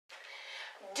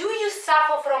Do you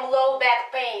suffer from low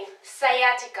back pain,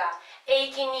 sciatica,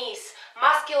 achy knees,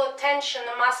 muscular tension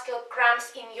and muscular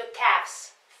cramps in your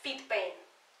calves, feet pain?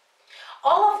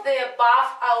 All of the above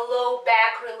are low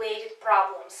back related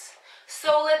problems.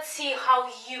 So let's see how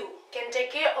you can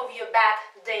take care of your back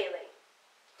daily.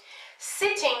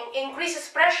 Sitting increases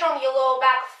pressure on your lower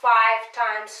back 5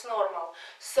 times normal.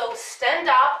 So stand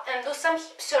up and do some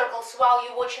hip circles while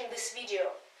you're watching this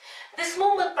video. This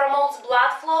movement promotes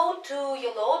blood flow to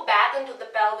your lower back and to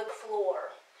the pelvic floor.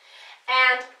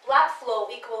 And blood flow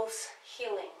equals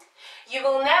healing. You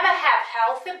will never have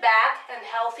healthy back and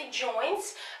healthy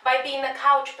joints by being a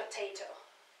couch potato.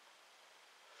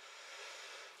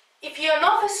 If you're an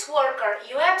office worker,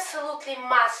 you absolutely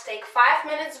must take 5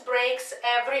 minutes breaks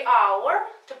every hour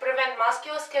to prevent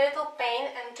musculoskeletal pain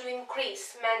and to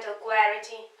increase mental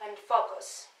clarity and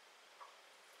focus.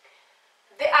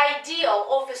 The ideal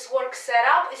office work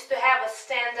setup is to have a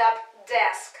stand-up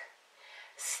desk.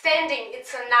 Standing,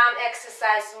 it's a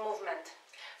non-exercise movement.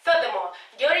 Furthermore,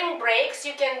 during breaks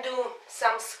you can do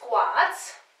some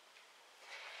squats,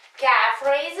 calf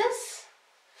raises,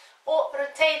 or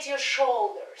rotate your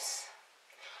shoulders.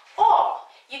 Or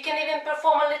you can even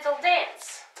perform a little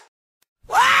dance.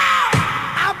 Wow!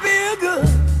 I feel good.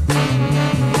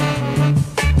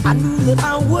 I knew that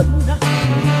I wouldn't.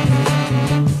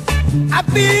 I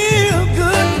feel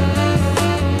good.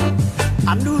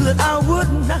 I knew that I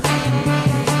wouldn't.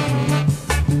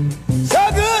 So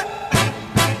good,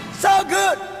 so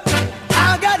good.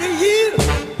 I got you.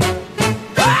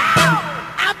 Wow!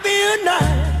 I feel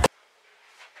nice.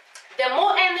 The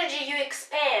more energy you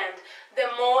expand, the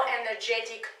more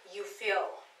energetic you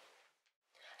feel.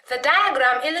 The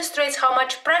diagram illustrates how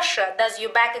much pressure does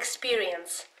your back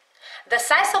experience. The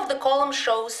size of the column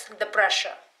shows the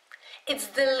pressure. It's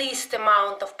the least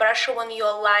amount of pressure when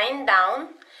you're lying down,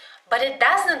 but it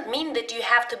doesn't mean that you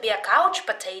have to be a couch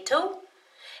potato.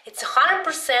 It's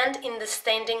 100% in the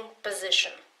standing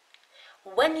position.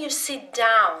 When you sit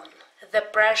down, the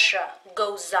pressure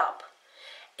goes up.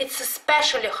 It's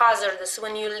especially hazardous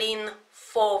when you lean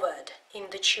forward in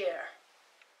the chair.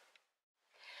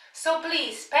 So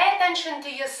please pay attention to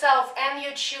yourself and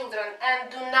your children and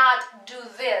do not do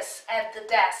this at the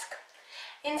desk.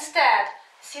 Instead,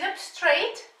 sit up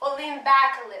straight or lean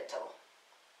back a little.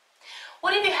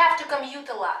 What if you have to commute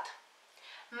a lot?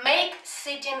 Make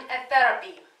sitting a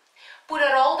therapy. Put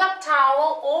a rolled up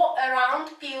towel or a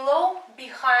round pillow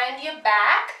behind your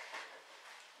back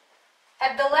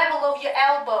at the level of your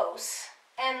elbows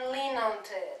and lean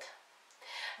onto it.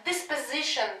 This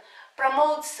position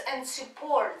promotes and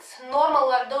supports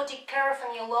normal lordotic curve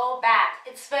in your lower back.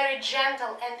 It's very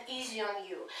gentle and easy on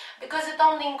you because it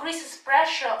only increases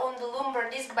pressure on the lumbar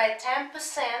disc by 10%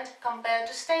 compared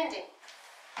to standing.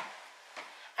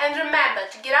 And remember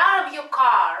to get out of your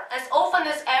car as often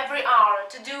as every hour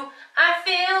to do I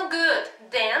feel good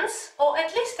dance or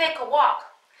at least take a walk.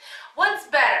 What's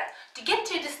better, to get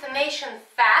to your destination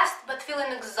fast but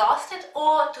feeling exhausted,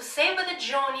 or to savor the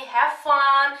journey, have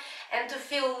fun, and to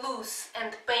feel loose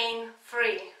and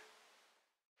pain-free?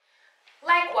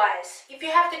 Likewise, if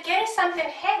you have to carry something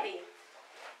heavy,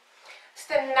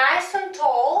 stand nice and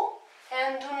tall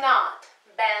and do not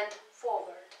bend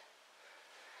forward.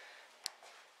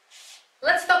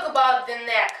 Let's talk about the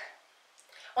neck.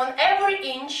 On every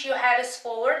inch your head is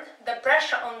forward, the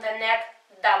pressure on the neck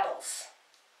doubles.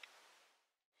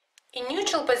 In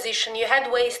neutral position, your head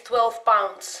weighs 12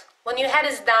 pounds. When your head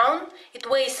is down, it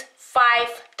weighs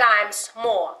 5 times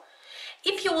more.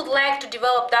 If you would like to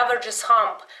develop Dowager's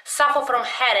hump, suffer from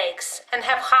headaches, and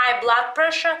have high blood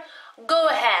pressure, go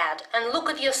ahead and look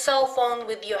at your cell phone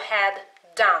with your head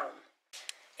down.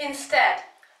 Instead,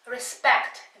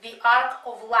 respect the arc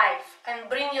of life and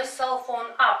bring your cell phone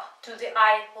up to the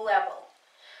eye level.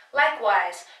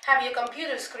 Likewise, have your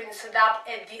computer screen set up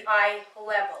at the eye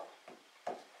level.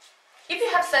 If you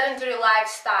have sedentary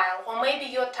lifestyle, or maybe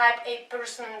you're type A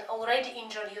person and already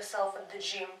injured yourself at the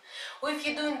gym, or if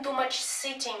you're doing too much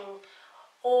sitting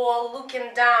or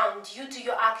looking down due to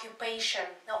your occupation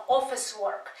or office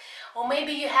work, or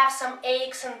maybe you have some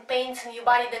aches and pains in your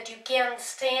body that you can't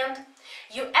stand,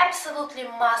 you absolutely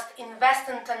must invest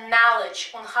in the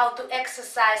knowledge on how to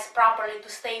exercise properly to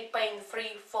stay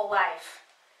pain-free for life.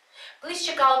 Please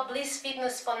check out Bliss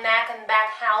Fitness for neck and back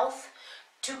health,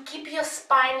 to keep your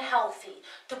spine healthy,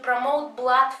 to promote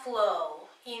blood flow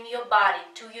in your body,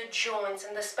 to your joints,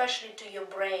 and especially to your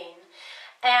brain,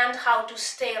 and how to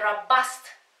stay robust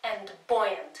and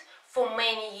buoyant for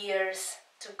many years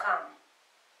to come.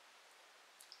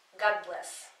 God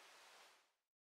bless.